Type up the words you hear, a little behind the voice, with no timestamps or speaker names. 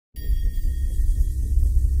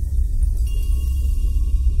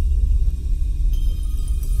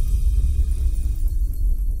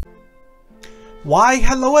Why,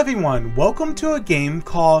 hello everyone, welcome to a game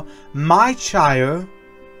called My Child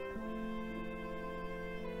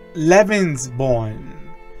Lebensborn.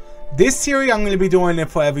 This series I'm going to be doing it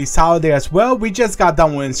for every Saturday as well. We just got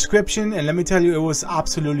done with Inscription and let me tell you, it was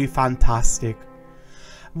absolutely fantastic.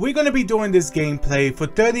 We're going to be doing this gameplay for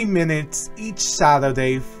 30 minutes each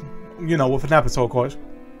Saturday, you know, with an episode of course.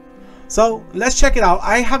 So let's check it out.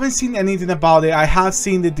 I haven't seen anything about it. I have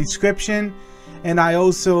seen the description. And I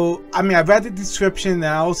read the description and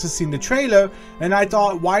I also seen the trailer and I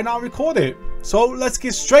thought, why not record it? So let's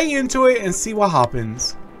get straight into it and see what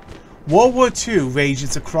happens. World War II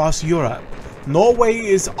rages across Europe. Norway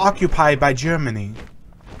is occupied by Germany.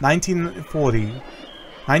 1940.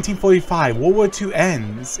 1945, World War II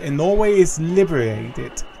ends and Norway is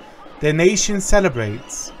liberated. The nation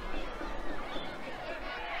celebrates.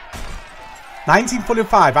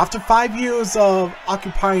 1945, after 5 years of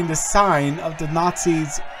occupying, the sign of the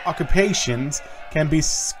Nazis' occupations can be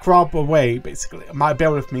scrubbed away, basically.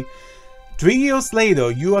 Bear with me. 3 years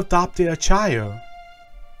later, you adopted a child.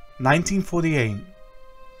 1948.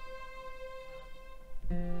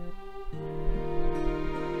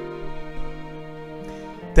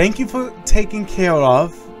 Thank you for taking care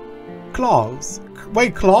of Klaus.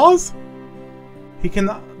 Wait, Klaus? He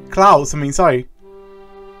can... Klaus, sorry.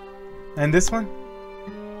 And this one?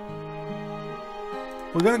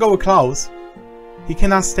 We're gonna go with Klaus. He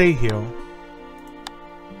cannot stay here.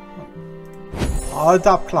 I'll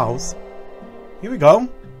adopt Klaus. Here we go.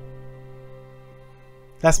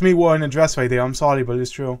 That's me wearing a dress right there. I'm sorry, but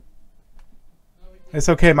it's true. It's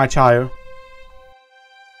okay, my child.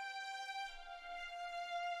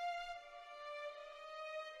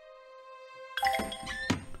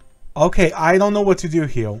 Okay, I don't know what to do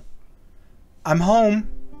here. I'm home.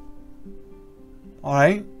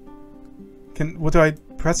 Alright. What do I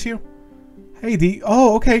press here? Hey,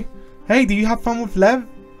 oh, okay. Hey, do you have fun with Lev?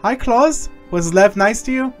 Hi, Klaus. Was Lev nice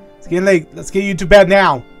to you? It's getting late. Let's get you to bed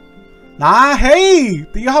now. Nah, hey!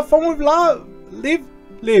 Do you have fun with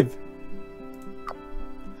Liv?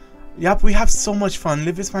 Yep, we have so much fun.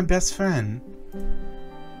 Liv is my best friend.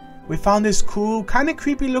 We found this cool, kind of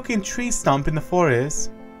creepy looking tree stump in the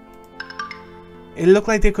forest. It looked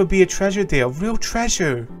like there could be a treasure there. A real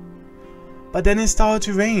treasure. But then it started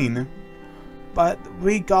to rain. But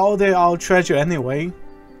we guarded our treasure anyway.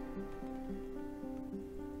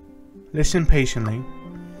 Listen patiently.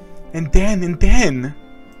 And then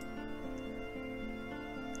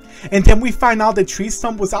we find out the tree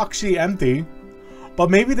stump was actually empty. But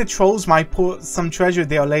maybe the trolls might put some treasure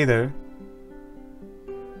there later.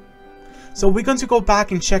 So we're going to go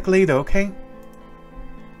back and check later, okay?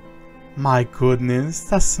 My goodness,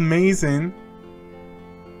 that's amazing.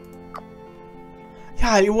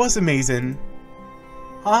 Yeah, it was amazing.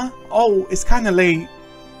 Huh? Oh, it's kind of late.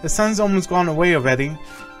 The sun's almost gone away already.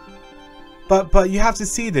 But you have to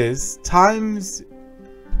see this. Times...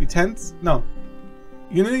 Utens? No.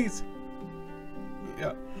 Unities?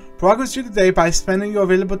 Yeah. Progress through the day by spending your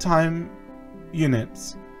available time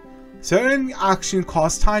units. Certain action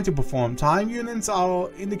costs time to perform. Time units are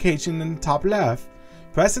indication in the top left.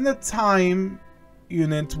 Pressing the time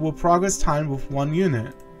unit will progress time with 1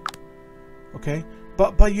 unit. Okay?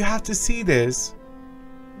 But you have to see this.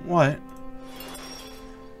 What?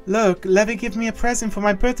 Look, Levy gave me a present for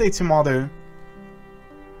my birthday tomorrow.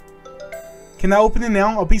 Can I open it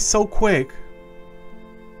now? I'll be so quick.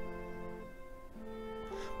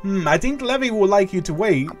 I think Levy would like you to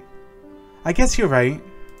wait. I guess you're right.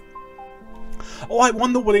 Oh, I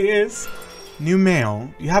wonder what it is. New mail.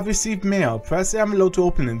 You have received mail. Press the envelope to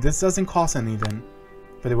open it. This doesn't cost anything.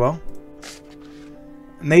 Very well.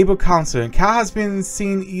 Neighbor counselor. Cat has been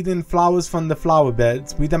seen eating flowers from the flower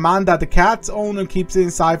beds. We demand that the cat's owner keeps it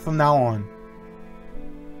inside from now on.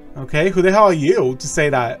 Okay, who the hell are you to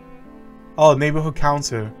say that? Oh, neighborhood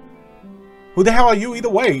counselor. Who the hell are you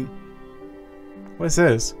either way? What is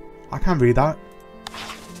this? I can't read that.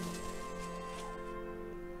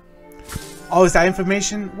 Oh, is that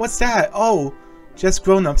information? What's that? Oh, just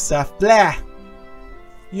grown-up stuff. Blah.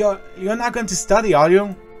 You're not going to study, are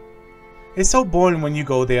you? It's so boring when you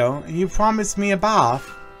go there, and you promised me a bath.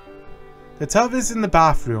 The tub is in the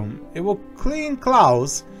bathroom. It will clean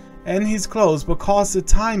Klaus and his clothes but cost a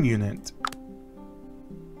time unit.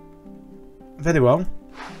 Very well.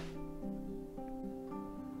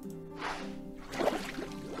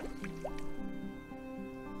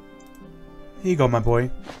 Here you go, my boy.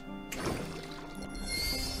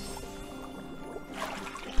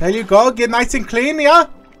 There you go. Get nice and clean, yeah?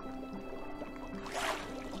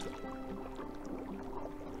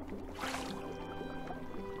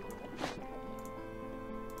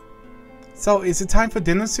 So, is it time for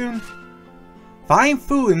dinner soon? Buying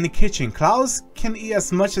food in the kitchen. Klaus can eat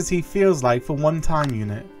as much as he feels like for one time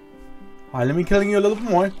unit. Alright, let me kill you a little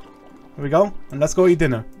bit more. Here we go. And let's go eat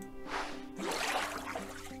dinner.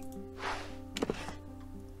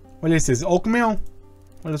 What is this? Oatmeal?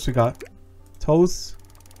 What else we got? Toast.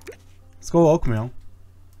 Let's go oatmeal.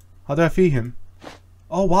 How do I feed him?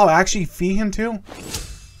 Oh wow, I actually feed him too?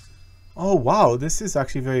 Oh wow, this is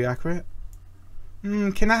actually very accurate.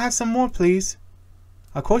 Can I have some more please?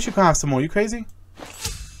 Of course you can have some more, you crazy?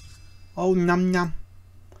 Oh num num.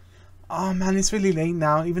 Oh man, it's really late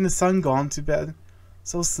now. Even the sun gone to bed.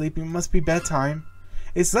 So sleepy, must be bedtime.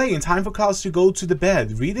 It's late and time for Klaus to go to the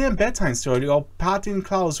bed. Reading a bedtime story or patting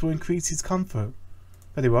Klaus will increase his comfort.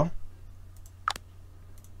 Very well.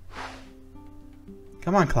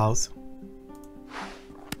 Come on, Klaus.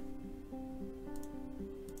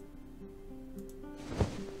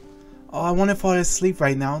 Oh, I want to fall asleep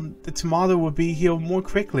right now. The tomato will be here more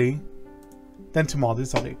quickly than tomato,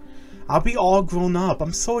 sorry. I'll be all grown up.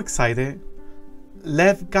 I'm so excited.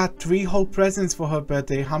 Lev got 3 whole presents for her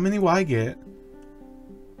birthday. How many will I get?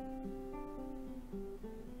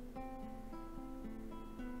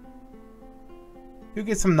 You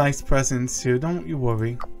get some nice presents too, don't you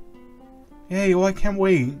worry. Hey, oh, I can't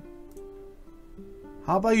wait.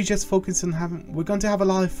 How about you just focus on having... We're going to have a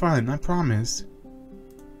lot of fun, I promise.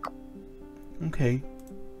 Okay.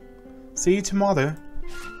 See you tomorrow.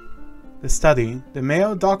 The study. The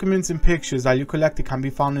mail, documents, and pictures that you collected can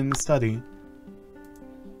be found in the study.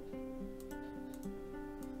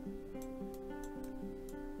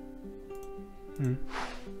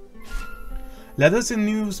 Letters and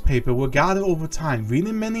newspaper were gathered over time.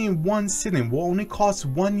 Reading many in one sitting will only cost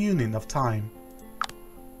 1 unit of time.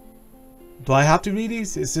 Do I have to read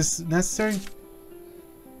these? Is this necessary?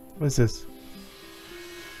 What is this?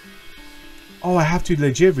 Oh, I have to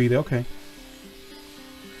legit read it. Okay.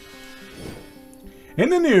 In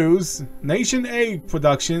the news, nation egg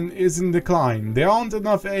production is in decline. There aren't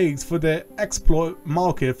enough eggs for the export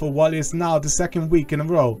market for what is now the 2nd week in a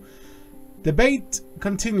row. Debate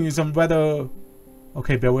continues on whether...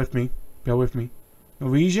 Okay, bear with me. Bear with me.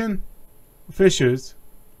 Norwegian fishers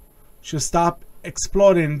should stop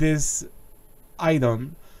exploiting this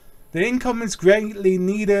item. The income is greatly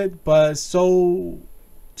needed, but so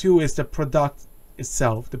too is the product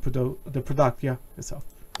itself. The product, yeah, itself.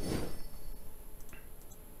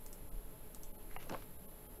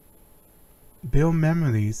 Build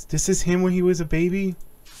memories. This is him when he was a baby.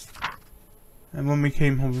 And when we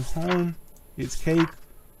came home, it's cake.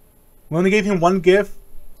 We only gave him 1 gift.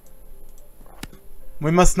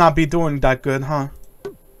 We must not be doing that good, huh?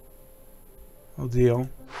 Oh dear.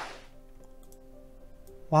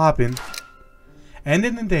 What happened?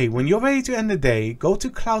 Ending the day. When you're ready to end the day, go to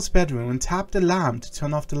Klaus' bedroom and tap the lamp to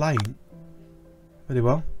turn off the light. Very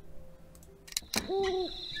well.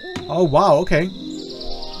 Oh wow, okay.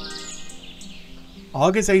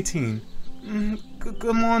 August 18.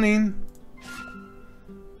 Good morning.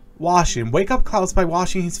 Washing. Wake up Klaus by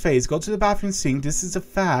washing his face. Go to the bathroom sink. This is a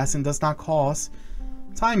fast and does not cost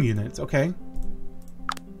time units. Okay.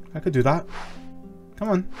 I could do that. Come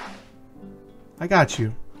on. I got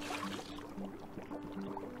you.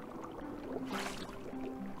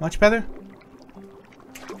 Much better?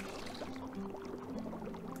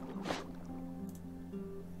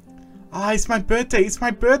 Ah, it's my birthday. It's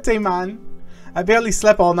my birthday, man. I barely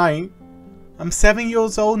slept all night. I'm 7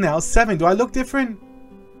 years old now. 7. Do I look different?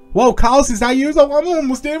 Whoa, Klaus, is that you? I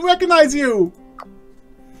almost didn't recognize you.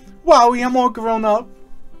 Wow, I'm all grown up.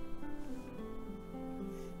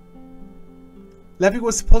 Levy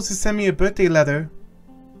was supposed to send me a birthday letter.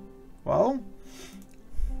 Well,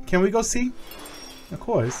 can we go see? Of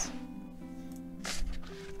course.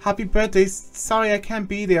 Happy birthday. Sorry I can't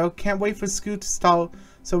be there. Can't wait for school to start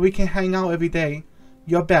so we can hang out every day.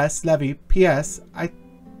 Your best, Levy. P.S. I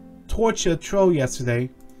tortured a troll yesterday.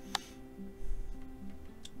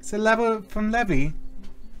 It's a letter from Levy.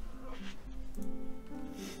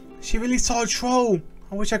 She really saw a troll.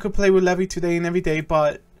 I wish I could play with Levy today and every day,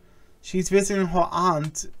 but she's visiting her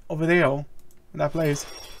aunt over there in that place.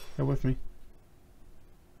 Bear with me.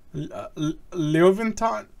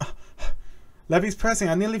 Leovinton? Levy's pressing.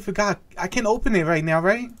 I nearly forgot. I can open it right now,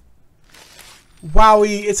 right?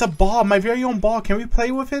 Wowie, it's a ball. My very own ball. Can we play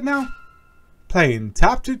with it now? Playing.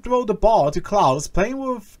 Tap to throw the ball to Klaus. Playing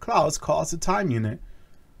with Klaus costs a time unit.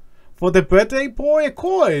 For the birthday boy, of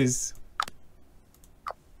course.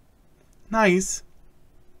 Nice.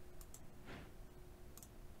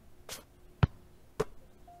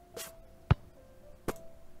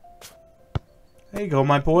 There you go,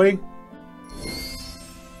 my boy.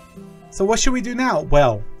 So what should we do now?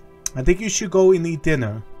 Well, I think you should go and eat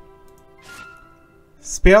dinner.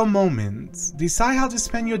 Spare moments. Decide how to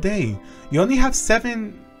spend your day. You only have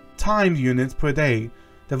 7 time units per day.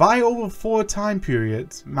 Divide over 4 time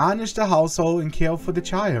periods. Manage the household and care for the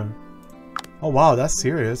child. Oh wow, that's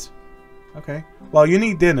serious. Okay. Well, you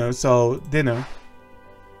need dinner, so dinner.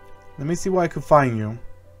 Let me see where I could find you.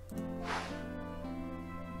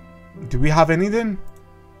 Do we have anything?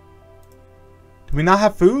 Do we not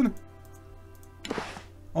have food?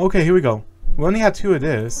 Okay, here we go. We only had 2 of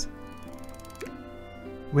this.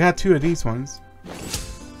 We had 2 of these ones.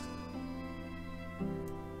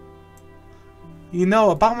 You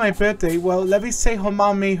know, about my birthday, well, let me say her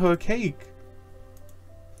mom made her a cake.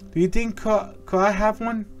 Do you think could I have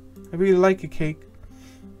one? I really like a cake.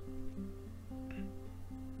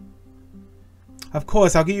 Of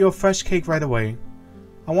course, I'll get you a fresh cake right away.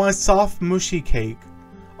 I want a soft, mushy cake.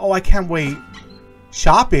 Oh, I can't wait.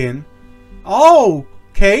 Shopping? Oh,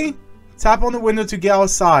 okay. Tap on the window to get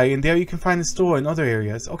outside, and there you can find the store and other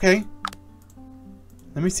areas. Okay.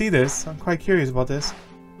 Let me see this. I'm quite curious about this.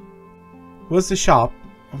 Where's the shop?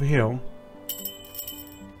 Over here.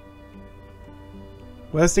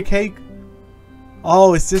 Where's the cake?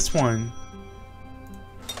 Oh, it's this one.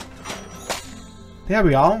 There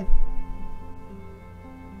we are.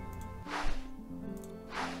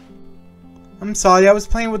 I'm sorry, I was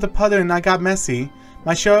playing with the putter and I got messy.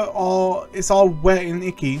 My shirt is all wet and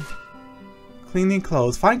icky. Cleaning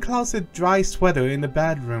clothes. Find closet dry sweater in the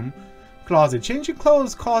bedroom closet. Changing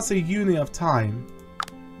clothes costs a unit of time.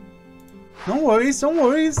 No worries,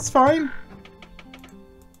 it's fine.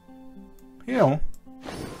 Here.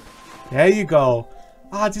 There you go.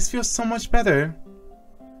 Ah, this feels so much better.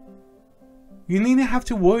 You needn't have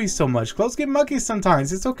to worry so much. Clothes get muggy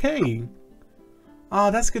sometimes, it's okay.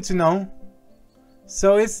 Ah, that's good to know.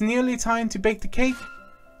 So it's nearly time to bake the cake?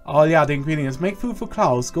 Oh yeah, the ingredients. Make food for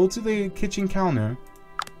Klaus. Go to the kitchen counter.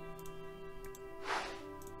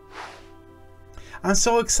 I'm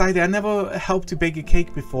so excited. I never helped to bake a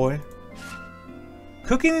cake before.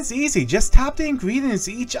 Cooking is easy. Just tap the ingredients.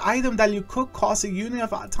 Each item that you cook costs a unit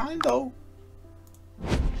of time though.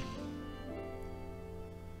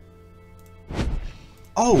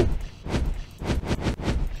 Oh.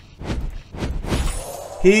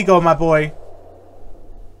 Here you go, my boy.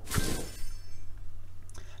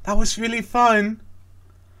 That was really fun.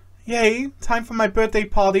 Yay, time for my birthday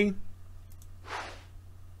party.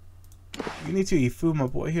 You need to eat food, my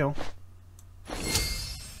boy. Here.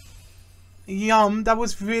 Yum, that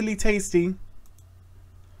was really tasty.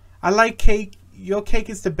 I like cake. Your cake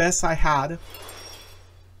is the best I had.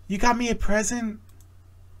 You got me a present?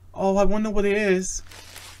 Oh, I wonder what it is.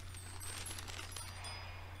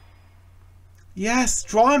 Yes,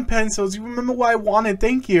 drawing pencils. You remember what I wanted.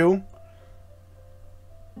 Thank you.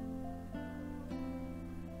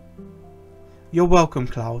 You're welcome,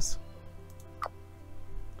 Klaus.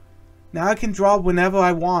 Now I can draw whenever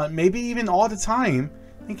I want. Maybe even all the time.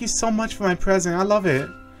 Thank you so much for my present. I love it.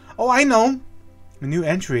 Oh, I know. A new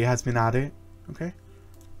entry has been added. Okay.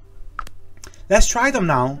 Let's try them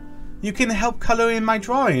now. You can help color in my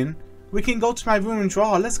drawing. We can go to my room and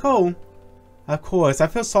draw. Let's go. Of course. I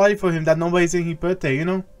feel sorry for him that nobody's in his birthday, you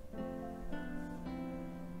know?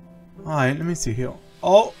 Alright, let me see here.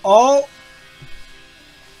 Oh, oh.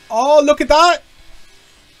 Oh, look at that.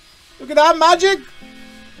 Look at that magic.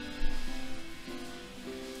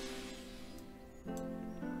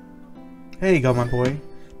 There you go, my boy.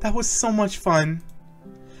 That was so much fun.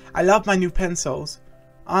 I love my new pencils.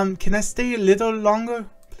 Can I stay a little longer,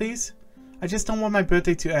 please? I just don't want my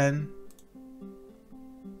birthday to end.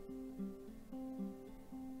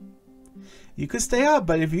 You could stay up,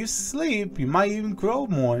 but if you sleep, you might even grow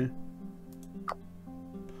more.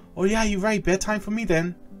 Oh yeah, you're right. Bedtime for me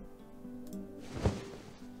then.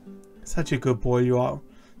 Such a good boy you are.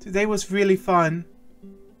 Today was really fun.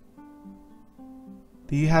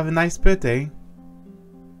 Do you have a nice birthday?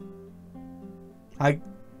 I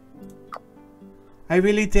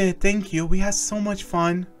really did. Thank you. We had so much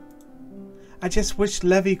fun. I just wish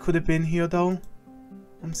Levi could have been here though.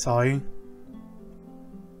 I'm sorry.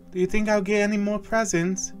 Do you think I'll get any more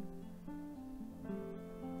presents?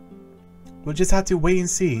 We'll just have to wait and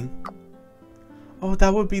see. Oh,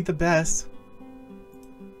 that would be the best.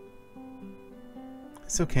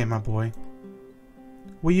 It's okay, my boy.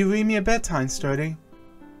 Will you read me a bedtime story?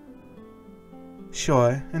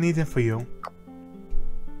 Sure, anything for you.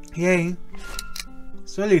 Yay.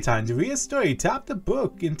 Story time. To read a story, tap the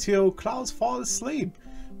book until Klaus falls asleep.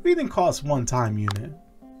 Reading costs 1 time unit.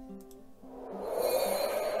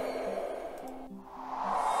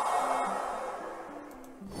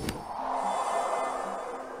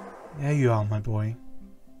 There you are, my boy.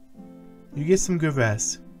 You get some good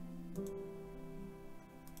rest.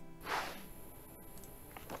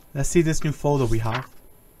 Let's see this new folder we have.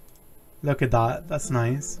 Look at that. That's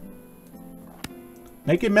nice.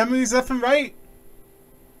 Making memories left and right.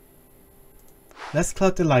 Let's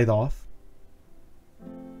cut the light off.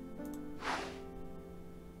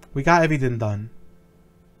 We got everything done.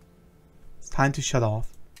 It's time to shut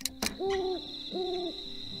off.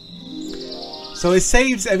 So it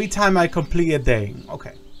saves every time I complete a day.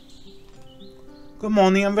 Okay. Good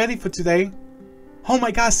morning. I'm ready for today. Oh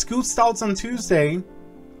my god, school starts on Tuesday.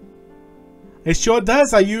 It sure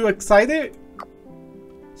does. Are you excited?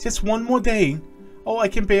 Just one more day. Oh, I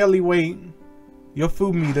can barely wait. Your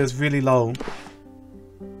food meter is really low.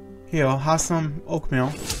 Here, I'll have some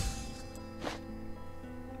oatmeal.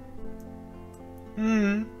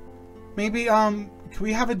 Maybe, can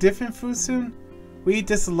we have a different food soon? We eat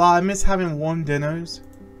this a lot. I miss having warm dinners.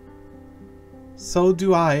 So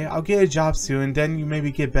do I. I'll get a job soon, and then you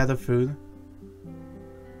maybe get better food.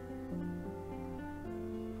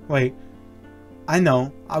 Wait. I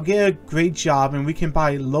know. I'll get a great job, and we can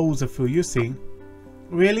buy loads of food, you see.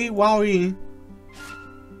 Really? Wowie.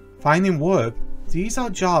 Finding work. These are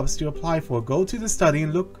jobs to apply for. Go to the study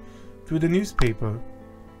and look through the newspaper.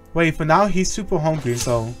 Wait, for now he's super hungry,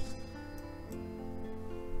 so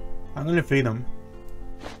I'm gonna feed him.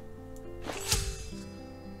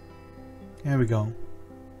 There we go.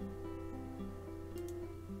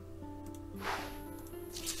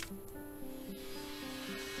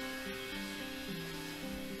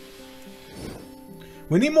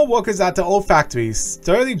 We need more workers at the old factories.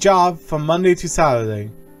 Sturdy job from Monday to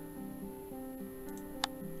Saturday.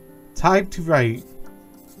 Type to write.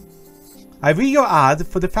 I read your ad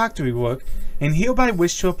for the factory work and hereby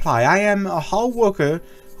wish to apply. I am a hard worker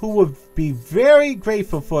who would be very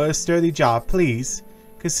grateful for a sturdy job. Please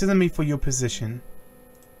consider me for your position.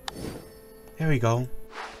 There we go.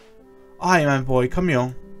 Alright, my boy, come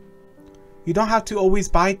here. You don't have to always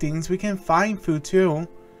buy things. We can find food too.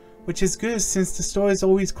 Which is good since the store is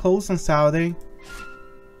always closed on Saturday.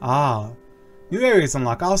 Ah. New areas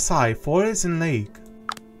unlocked outside. Forest and lake.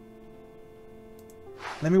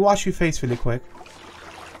 Let me wash your face really quick.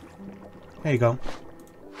 There you go.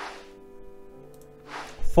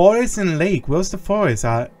 Forest and lake. Where's the forest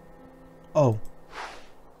at? Oh.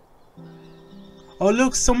 Oh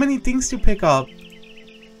look, so many things to pick up.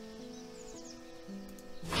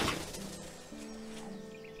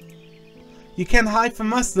 You can't hide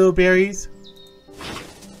from us, little berries.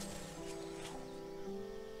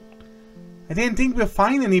 I didn't think we'd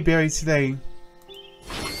find any berries today.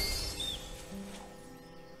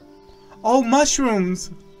 Oh,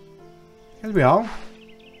 mushrooms! Here we are.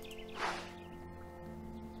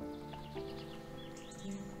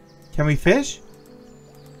 Can we fish?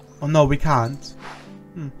 Oh no, we can't.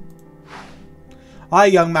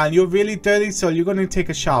 Alright, young man, you're really dirty, so you're gonna take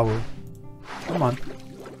a shower. Come on.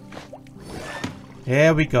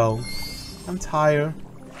 There we go. I'm tired.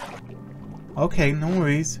 Okay, no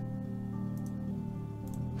worries.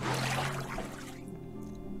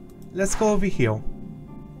 Let's go over here.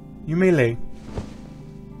 You may lay.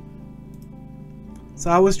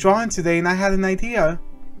 So I was drawing today and I had an idea.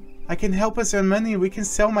 I can help us earn money. We can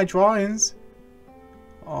sell my drawings.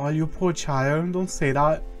 Oh, you poor child. Don't say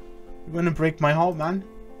that. You're gonna break my heart, man.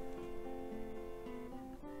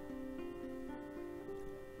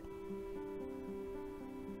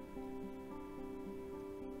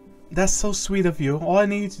 That's so sweet of you. All I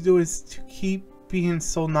need you to do is to keep being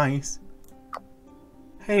so nice.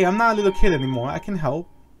 Hey, I'm not a little kid anymore. I can help.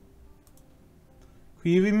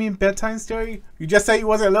 Could you read me a bedtime story? You just said you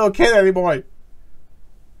wasn't a little kid anymore.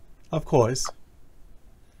 Of course.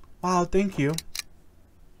 Wow, thank you.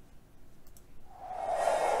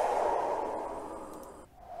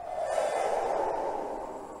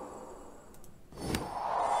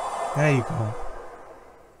 There you go.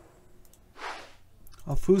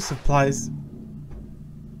 Our food supplies.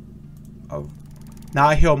 Oh. Now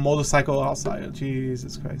I hear a motorcycle outside. Oh,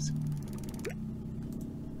 Jesus Christ.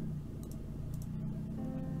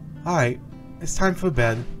 Alright. It's time for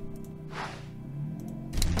bed.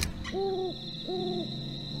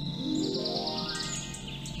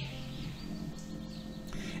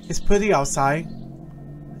 It's pretty outside.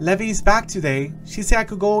 Levy's back today. She said I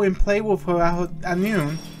could go and play with her at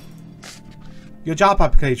noon. Your job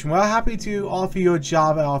application. We're happy to offer you a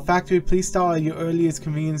job at our factory. Please start at your earliest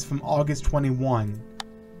convenience from August 21.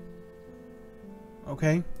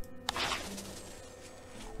 Okay.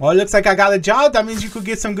 Well, it looks like I got a job. That means you could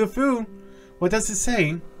get some good food. What does it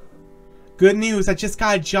say? Good news. I just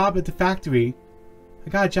got a job at the factory. I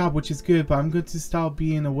got a job, which is good, but I'm going to start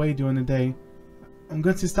being away during the day. I'm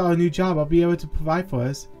going to start a new job. I'll be able to provide for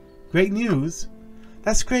us. Great news.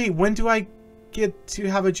 That's great. When do I get to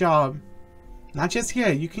have a job. Not just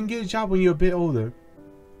yet. You can get a job when you're a bit older.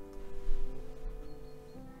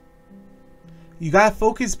 You gotta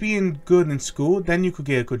focus being good in school, then you could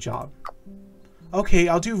get a good job. Okay,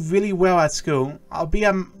 I'll do really well at school. I'll be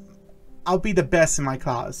the best in my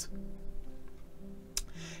class.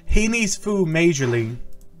 He needs food majorly.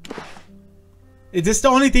 Is this the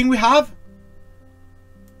only thing we have?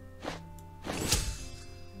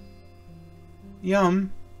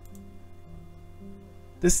 Yum.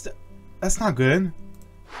 That's not good.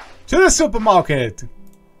 To the supermarket.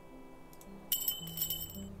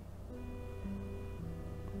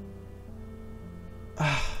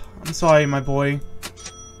 I'm sorry, my boy.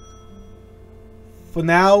 For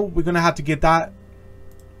now, we're gonna have to get that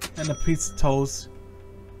and a piece of toast.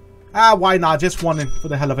 Ah, why not? Just one for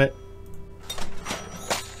the hell of it.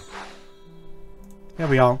 There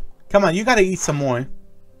we are. Come on, you gotta eat some more.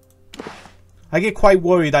 I get quite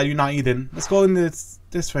worried that you're not eating. Let's go in this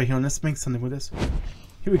right here and let's make something with this.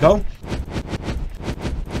 Here we go.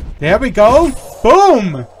 There we go.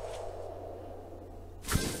 Boom!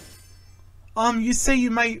 You say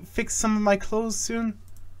you might fix some of my clothes soon?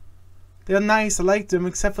 They're nice, I like them,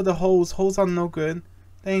 except for the holes. Holes are no good.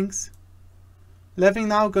 Thanks. Leaving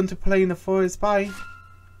now, going to play in the forest. Bye.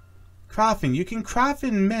 Crafting. You can craft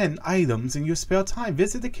and mend items in your spare time.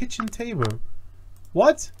 Visit the kitchen table.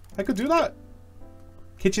 What? I could do that?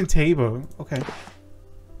 Kitchen table. Okay.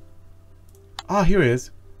 Ah, here it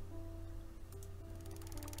is.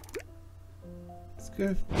 It's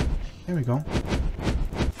good. There we go.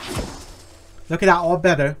 Look at that, all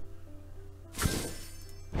better.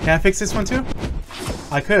 Can I fix this one too?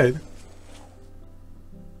 I could.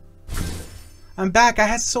 I'm back. I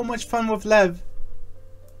had so much fun with Lev.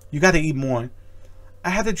 You gotta eat more. I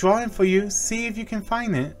had a drawing for you. See if you can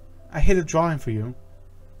find it. I hid a drawing for you.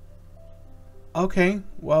 Okay,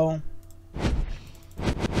 well.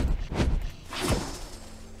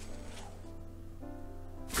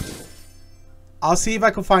 I'll see if I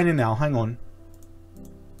can find it now. Hang on.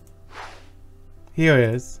 Here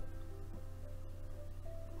it is.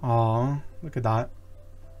 Aww, look at that.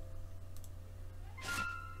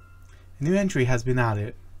 A new entry has been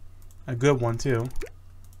added. A good one too.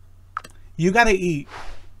 You gotta eat.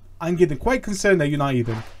 I'm getting quite concerned that you're not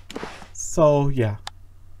eating. So yeah.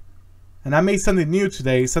 And I made something new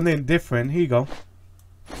today, something different. Here you go.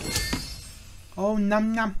 Oh,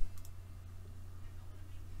 num num.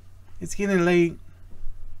 It's getting late.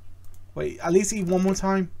 Wait, at least eat one more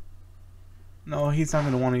time. No, he's not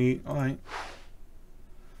gonna want to eat. Alright.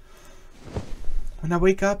 When I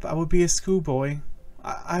wake up, I will be a schoolboy.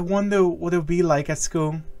 I wonder what it'll be like at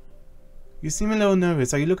school. You seem a little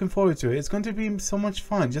nervous. Are you looking forward to it? It's going to be so much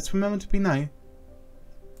fun. Just remember to be nice.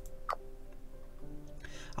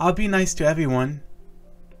 I'll be nice to everyone.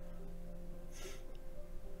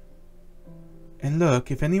 And look,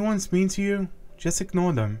 if anyone's mean to you, just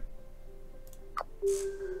ignore them.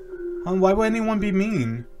 Why would anyone be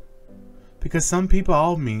mean? Because some people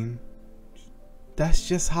are mean. That's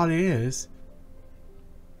just how it is.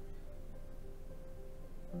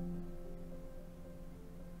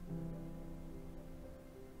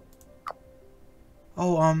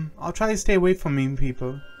 Oh, I'll try to stay away from mean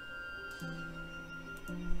people.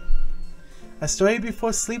 A story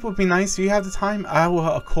before sleep would be nice. Do you have the time?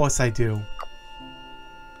 Of course I do.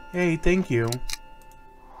 Hey, thank you.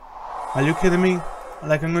 Are you kidding me?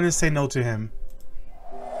 Like I'm gonna say no to him.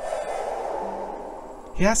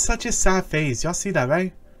 He has such a sad face. Y'all see that,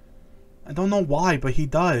 right? I don't know why, but he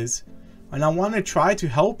does. And I want to try to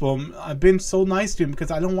help him. I've been so nice to him because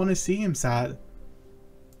I don't want to see him sad.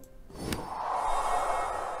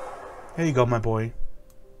 Here you go, my boy.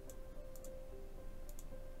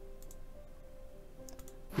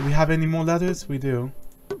 Do we have any more letters? We do.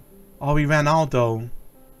 Oh, we ran out though.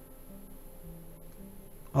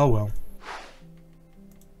 Oh well.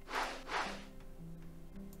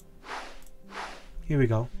 Here we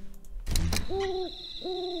go.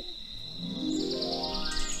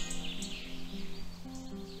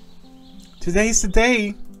 Today's the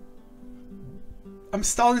day. I'm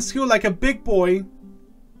starting school like a big boy.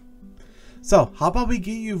 So, how about we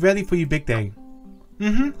get you ready for your big day?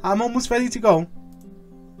 I'm almost ready to go.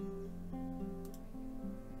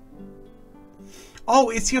 Oh,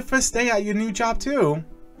 it's your first day at your new job too.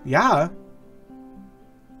 Yeah.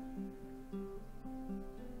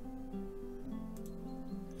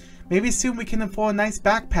 Maybe soon we can afford a nice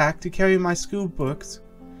backpack to carry my school books.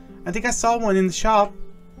 I think I saw one in the shop.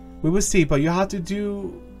 We will see, but you have to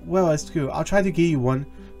do well at school. I'll try to get you one,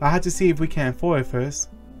 but I have to see if we can afford it first.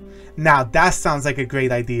 Now that sounds like a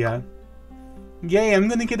great idea. Yay, I'm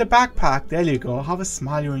gonna get a backpack. There you go. Have a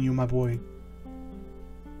smile on you, my boy.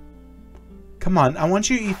 Come on, I want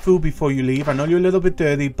you to eat food before you leave. I know you're a little bit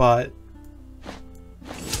dirty, but...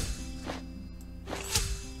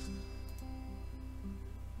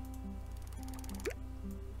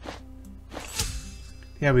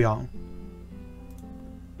 Here we are.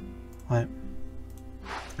 Alright.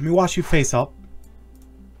 Let me wash your face up.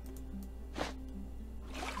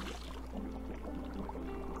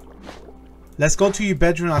 Let's go to your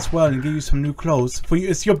bedroom as well and give you some new clothes. For you,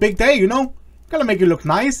 it's your big day, you know? Gotta make you look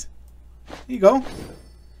nice. Here you go.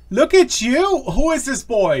 Look at you! Who is this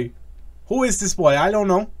boy? Who is this boy? I don't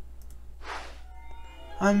know.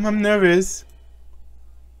 I'm nervous.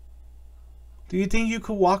 Do you think you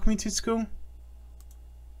could walk me to school?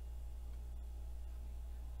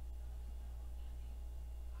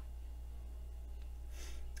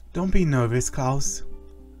 Don't be nervous, Klaus.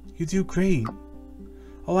 You do great.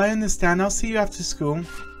 Oh, I understand. I'll see you after school.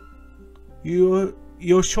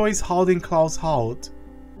 Your choice holding Klaus halt.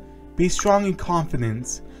 Be strong in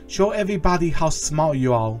confidence. Show everybody how smart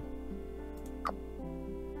you are.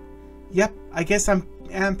 Yep, I guess I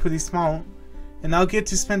am pretty smart. And I'll get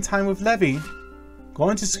to spend time with Levi.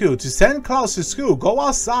 Going to school. To send Klaus to school, go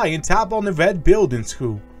outside and tap on the red building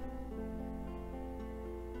school.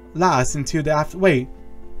 Last until the after... Wait.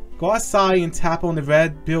 Go outside and tap on the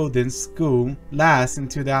red building school. Last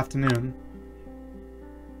until the afternoon.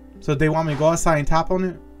 So they want me to go outside and tap on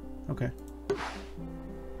it? Okay.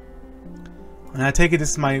 And I take it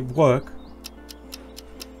this is my work.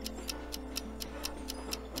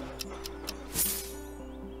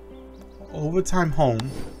 Overtime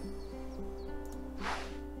home.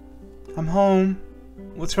 I'm home.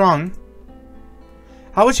 What's wrong?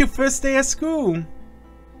 How was your first day at school?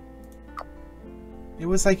 It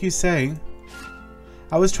was like you say.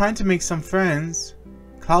 I was trying to make some friends.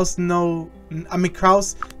 Klaus now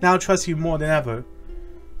trusts you more than ever.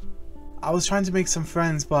 I was trying to make some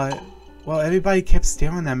friends, but well, everybody kept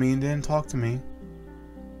staring at me and didn't talk to me.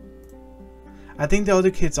 I think the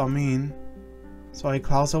other kids are mean. Sorry,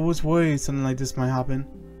 Klaus, I was worried something like this might happen.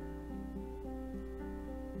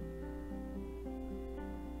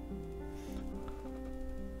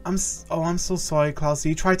 I'm so sorry, Klaus. Did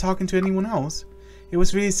you try talking to anyone else? It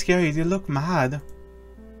was really scary. They looked mad.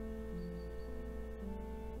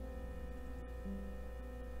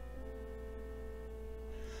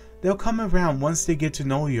 They'll come around once they get to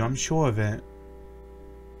know you, I'm sure of it.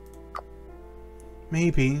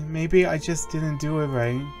 Maybe I just didn't do it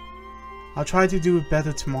right. I'll try to do it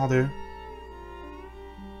better tomorrow.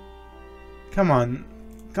 Come on,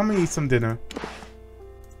 come and eat some dinner.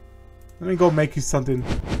 Let me go make you something.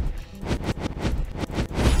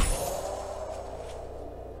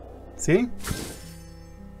 See?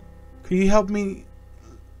 Could you help me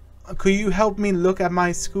look at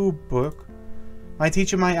my school book? My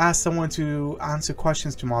teacher might ask someone to answer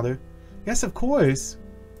questions tomorrow. Yes, of course.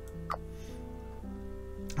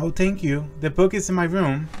 Oh, thank you. The book is in my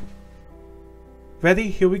room. Ready?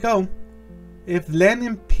 Here we go. If Len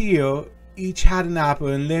and Pio each had an apple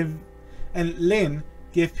and Lynn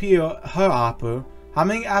gave Pio her apple, how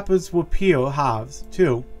many apples would Pio have?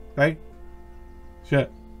 2, right?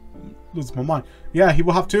 Shit. Lose my mind. Yeah, he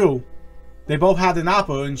will have 2. They both had an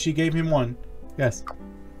apple and she gave him 1. Yes.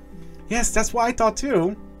 Yes, that's what I thought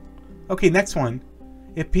too. Okay, next one.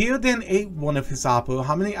 If Pio then ate one of his apples,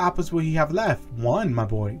 how many apples will he have left? 1, my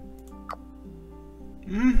boy.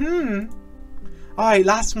 Alright,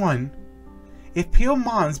 last one. If Pio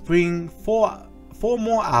moms bring 4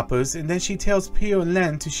 more apples and then she tells Pio and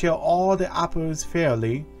Len to share all the apples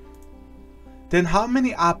fairly, then how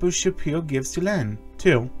many apples should Pio give to Len?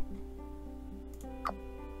 2.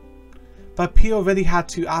 But Pio already had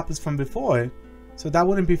 2 apples from before, so that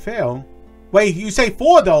wouldn't be fair. Wait, you say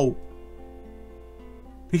 4 though?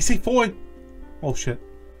 Did you say 4? Oh shit.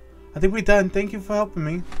 I think we're done. Thank you for helping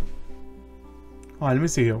me. Alright, let me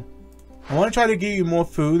see you. I want to try to give you more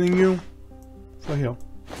food than you. So here.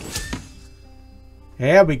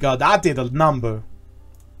 There we go. That did a number.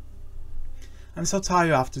 I'm so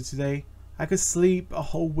tired after today. I could sleep a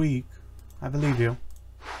whole week. I believe you.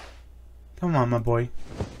 Come on, my boy.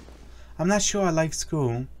 I'm not sure I like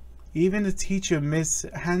school. Even the teacher, Miss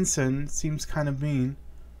Hanson, seems kind of mean.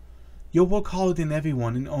 You'll work harder than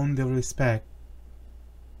everyone and earn their respect.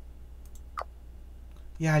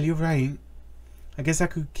 Yeah, you're right. I guess I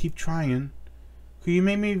could keep trying. Could you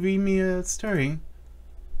maybe read me a story?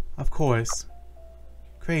 Of course.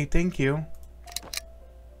 Great, thank you.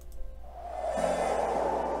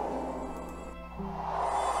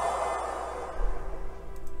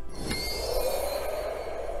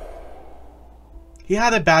 He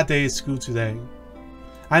had a bad day at school today.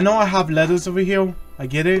 I know I have letters over here. I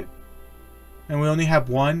get it. and we only have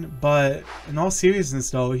one. But in all seriousness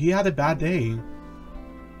though, he had a bad day.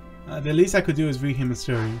 The least I could do is read him a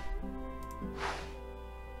story.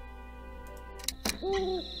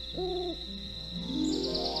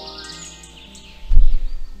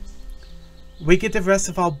 We get the rest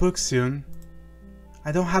of our books soon.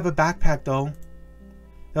 I don't have a backpack though.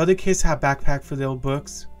 The other kids have backpacks for their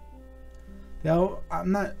books.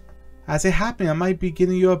 I'm not. As it happened, I might be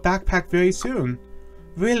getting you a backpack very soon.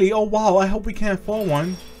 Really? Oh wow, I hope we can afford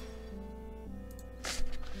one.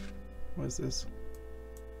 What is this?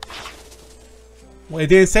 Well, it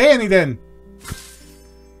didn't say anything.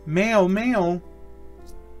 Mail, mail.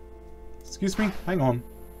 Excuse me, hang on.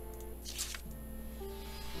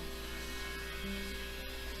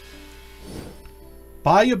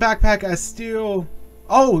 Buy your backpack as still.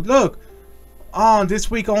 Oh, look.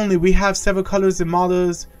 This week only, we have several colors and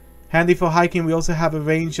models. Handy for hiking. We also have a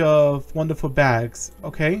range of wonderful bags.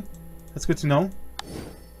 Okay, that's good to know.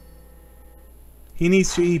 He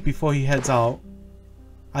needs to eat before he heads out.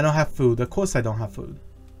 I don't have food. Of course I don't have food.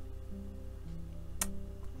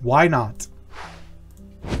 Why not?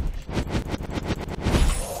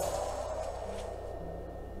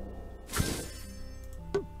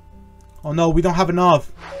 Oh no, we don't have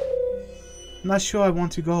enough. I'm not sure I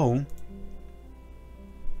want to go.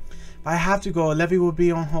 If I have to go, Levy will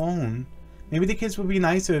be on her own. Maybe the kids would be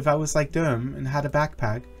nicer if I was like them and had a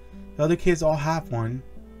backpack. The other kids all have one.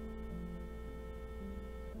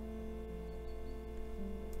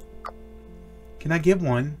 Can I give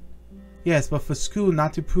one? Yes, but for school,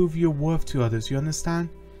 not to prove your worth to others. You understand?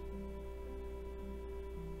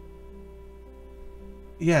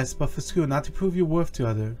 Yes, but for school, not to prove your worth to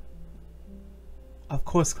others. Of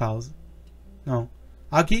course, Klaus. No.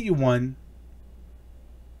 I'll get you one.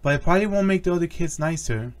 But it probably won't make the other kids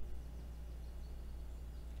nicer.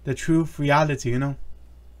 The truth, reality, you know?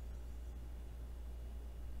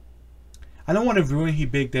 I don't want to ruin his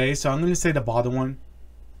big day, so I'm going to say the bottom one.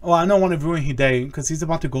 Oh, I don't want to ruin his day, because he's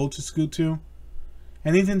about to go to school too.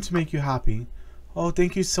 Anything to make you happy. Oh,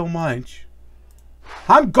 thank you so much.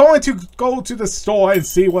 I'm going to go to the store and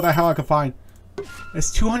see what the hell I can find.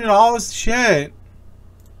 It's $200? Shit.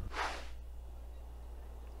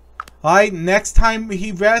 Alright, next time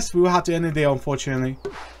he rests, we will have to end the day, unfortunately.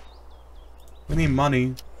 We need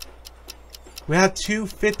money. We have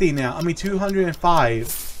 250 now. I mean,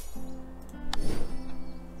 205.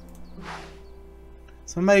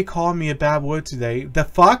 Somebody called me a bad word today. The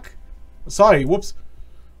fuck? Sorry, whoops.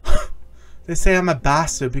 They say I'm a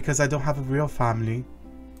bastard because I don't have a real family.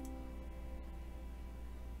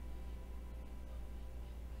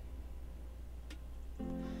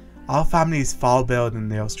 Our family is far better than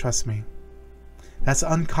theirs, trust me. That's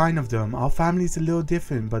unkind of them. Our family is a little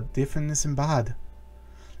different, but different isn't bad.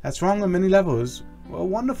 That's wrong on many levels. We're a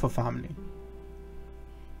wonderful family.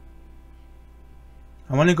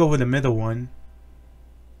 I want to go with the middle one.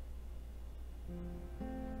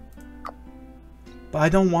 But I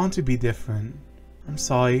don't want to be different. I'm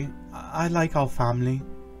sorry. I like our family.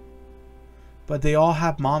 But they all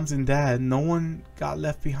have moms and dads. No one got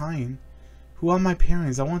left behind. Who are my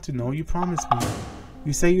parents? I want to know. You promised me.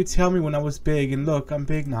 You say you'd tell me when I was big, and look, I'm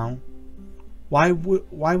big now. Why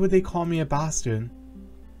would they call me a bastard?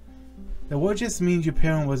 The word just means your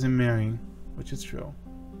parent wasn't married, which is true.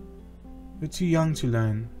 You're too young to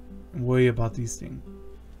learn and worry about these things.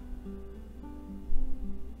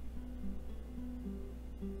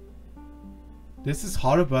 This is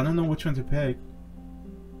horrible. I don't know which one to pick.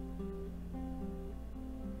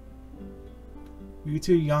 You're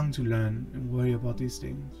too young to learn and worry about these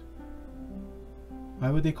things.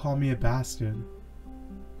 Why would they call me a bastard?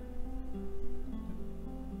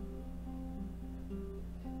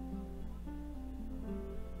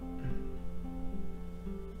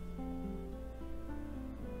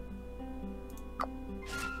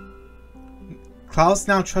 Klaus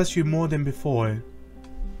now trusts you more than before.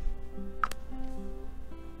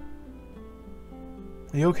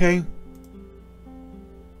 Are you okay?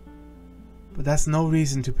 But that's no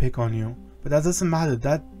reason to pick on you. But that doesn't matter.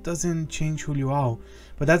 That doesn't change who you are.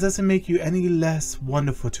 But that doesn't make you any less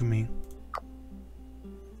wonderful to me.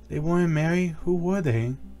 They weren't married? Who were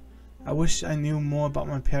they? I wish I knew more about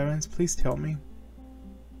my parents. Please tell me.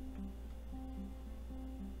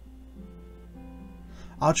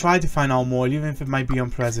 I'll try to find out more, even if it might be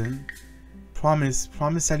unpleasant. Promise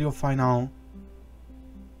that you'll find out.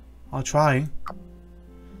 I'll try.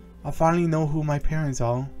 I'll finally know who my parents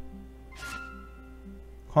are.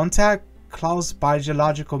 Contact Klaus'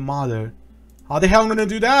 biological mother. How the hell am I gonna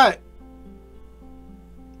do that?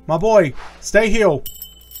 My boy, stay here.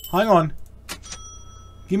 Hang on.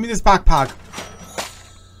 Give me this backpack.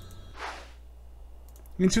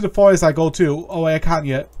 Into the forest I go too. Oh wait, I can't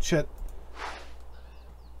yet. Shit.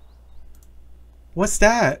 What's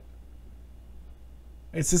that?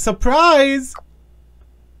 It's a surprise!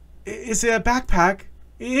 Is it a backpack?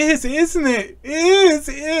 It is, isn't it? It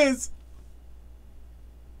is!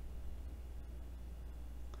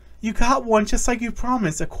 You got one just like you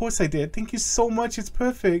promised. Of course I did. Thank you so much. It's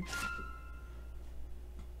perfect.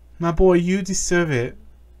 My boy, you deserve it.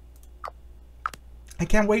 I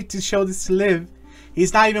can't wait to show this to Liv.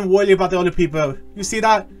 He's not even worried about the other people. You see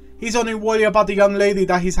that? He's only worried about the young lady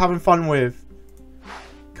that he's having fun with.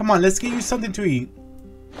 Come on, let's get you something to eat.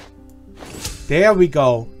 There we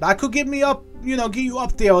go. That could get me up, you know, get you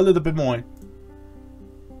up there a little bit more.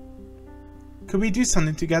 Could we do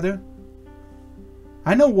something together?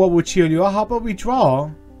 I know what would cheer you up. How about we draw?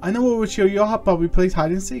 I know what would cheer you up. How about we play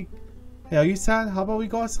hide and seek? Hey, are you sad? How about we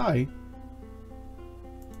go outside?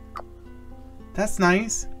 That's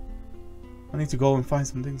nice. I need to go and find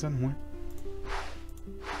some things anyway.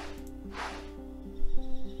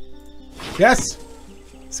 Yes!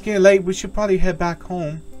 It's getting late. We should probably head back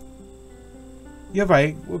home. You're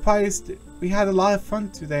right. We had a lot of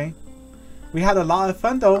fun today. We had a lot of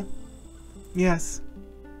fun though. Yes.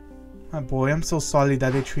 My boy, I'm so sorry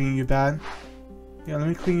that they're treating you bad. Yeah, let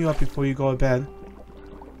me clean you up before you go to bed.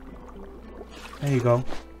 There you go.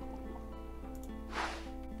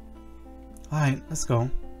 Alright, let's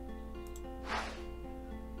go.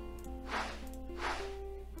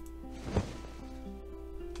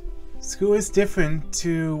 School is different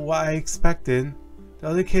to what I expected. The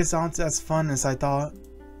other kids aren't as fun as I thought.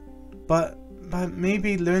 But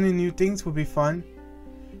maybe learning new things will be fun.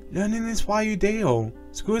 Learning is why you deal.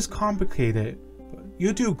 School is complicated. But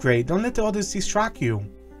you do great. Don't let the others distract you.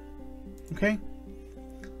 Okay?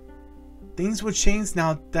 Things will change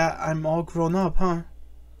now that I'm all grown up, huh?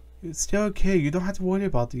 It's still okay. You don't have to worry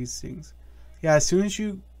about these things. Yeah, as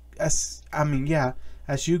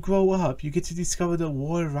you grow up, you get to discover the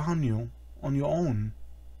world around you on your own.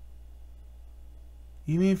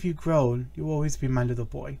 Even if you grow, you'll always be my little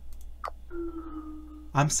boy.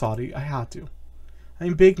 I'm sorry, I had to.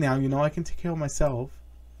 I'm big now, you know, I can take care of myself.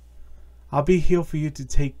 I'll be here for you to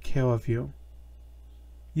take care of you.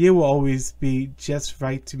 You will always be just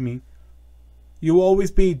right to me. You will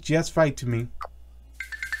always be just right to me.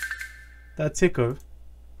 That tickle.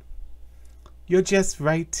 You're just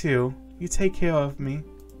right too. You take care of me.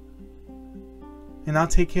 And I'll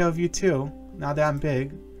take care of you too, now that I'm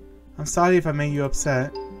big. I'm sorry if I made you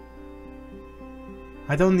upset.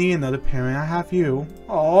 I don't need another parent, I have you.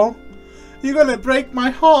 Oh, you're gonna break my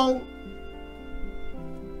heart.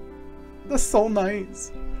 That's so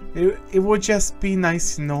nice. It would just be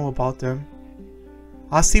nice to know about them.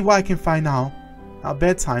 I'll see what I can find out. At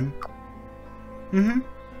bedtime. Can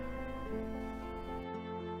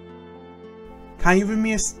you read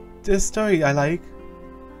me a story I like?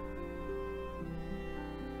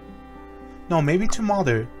 No, maybe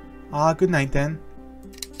tomorrow. Good night then.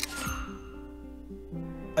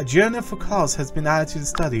 A journal for class has been added to the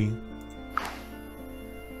study.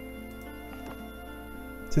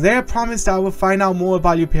 Today I promised I will find out more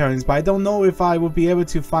about your parents, but I don't know if I will be able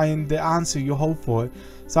to find the answer you hope for.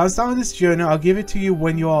 So I'm starting this journal. I'll give it to you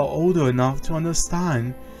when you are older enough to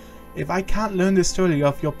understand. If I can't learn the story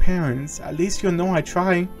of your parents, at least you'll know I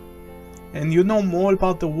try. And you'll know more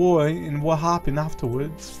about the war and what happened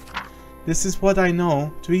afterwards. This is what I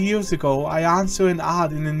know. 3 years ago, I answered an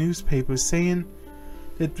ad in the newspaper saying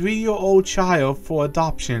the 3-year-old child for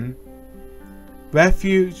adoption.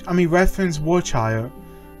 Reference war child.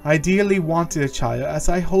 I ideally wanted a child, as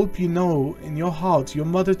I hope you know in your heart your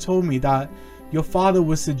mother told me that your father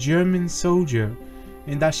was a German soldier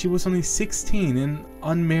and that she was only 16 and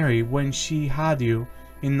unmarried when she had you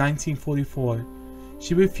in 1944.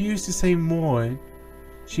 She refused to say more.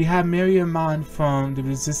 She had married a man from the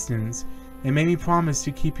resistance and made me promise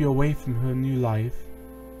to keep you away from her new life.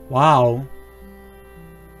 Wow.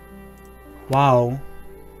 Wow.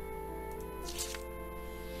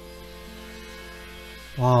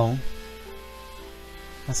 Wow.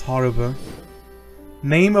 That's horrible.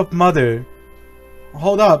 Name of mother.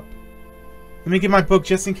 Hold up. Let me get my book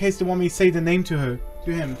just in case they want me to say the name to her.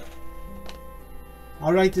 To him.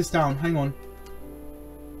 I'll write this down. Hang on.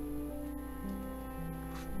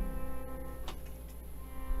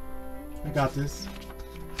 I got this.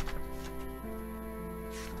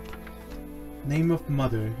 Name of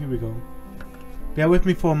mother. Here we go. Bear with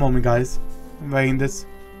me for a moment, guys. I'm writing this.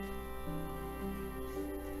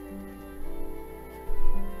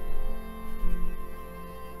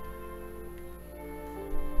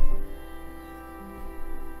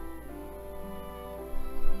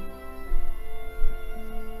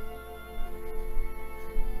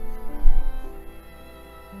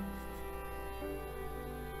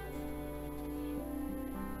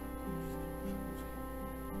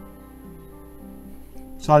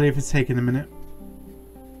 Sorry if it's taking a minute.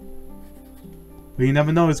 But you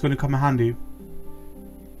never know, it's going to come in handy.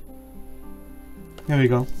 There we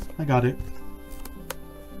go. I got it.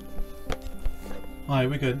 Alright,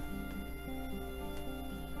 we're good.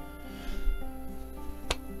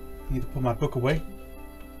 Need to put my book away.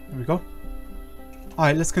 There we go.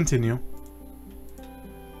 Alright, let's continue.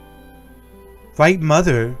 Write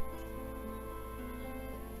mother.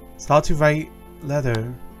 Start to write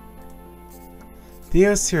letter.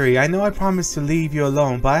 Dear Siri, I know I promised to leave you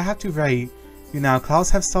alone, but I have to write you now. Klaus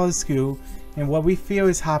has started school, and what we fear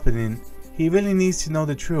is happening. He really needs to know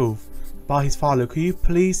the truth about his father. Could you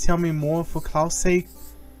please tell me more for Klaus' sake?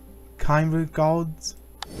 Kind regards.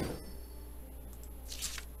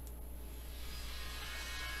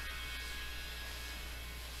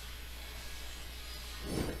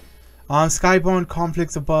 Skyborne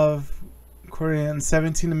conflicts above Korean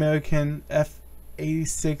 17 American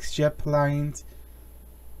F-86 jet planes.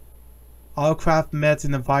 All craft met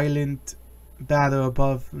in a violent battle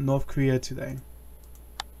above North Korea today.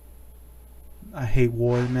 I hate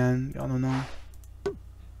war, man. Y'all don't know.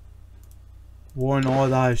 War and all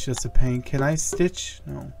that is just a pain. Can I stitch?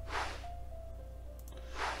 No.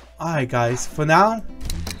 Alright guys, for now,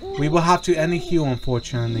 we will have to end it here,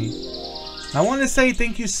 unfortunately. I want to say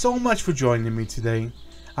thank you so much for joining me today.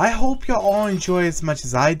 I hope you all enjoy as much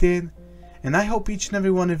as I did. And I hope each and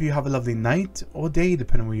every one of you have a lovely night or day,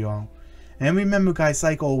 depending on where you are. And remember guys,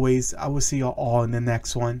 like always, I will see you all in the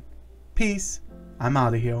next one. Peace. I'm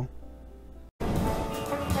out of here.